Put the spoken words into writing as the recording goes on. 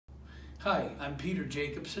Hi, I'm Peter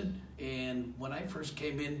Jacobsen, and when I first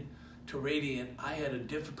came in to Radiant, I had a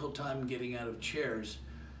difficult time getting out of chairs.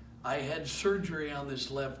 I had surgery on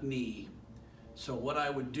this left knee, so what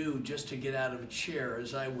I would do just to get out of a chair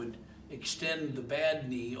is I would extend the bad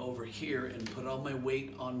knee over here and put all my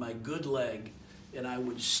weight on my good leg, and I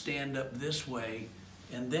would stand up this way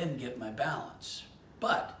and then get my balance.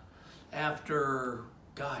 But after,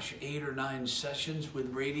 8 or 9 sessions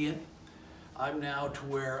with Radiant, I'm now to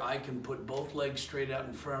where I can put both legs straight out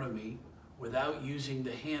in front of me without using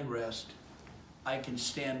the handrest. I can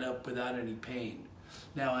stand up without any pain.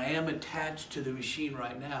 Now I am attached to the machine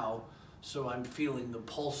right now, so I'm feeling the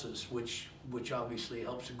pulses, which obviously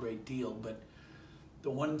helps a great deal. But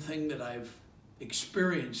the one thing that I've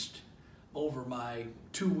experienced over my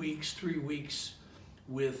 2 weeks, 3 weeks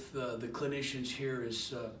with the clinicians here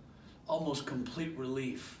is almost complete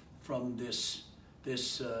relief from this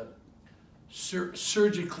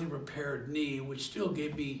surgically repaired knee, which still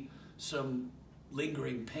gave me some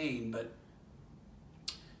lingering pain, but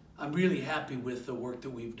I'm really happy with the work that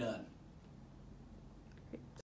we've done.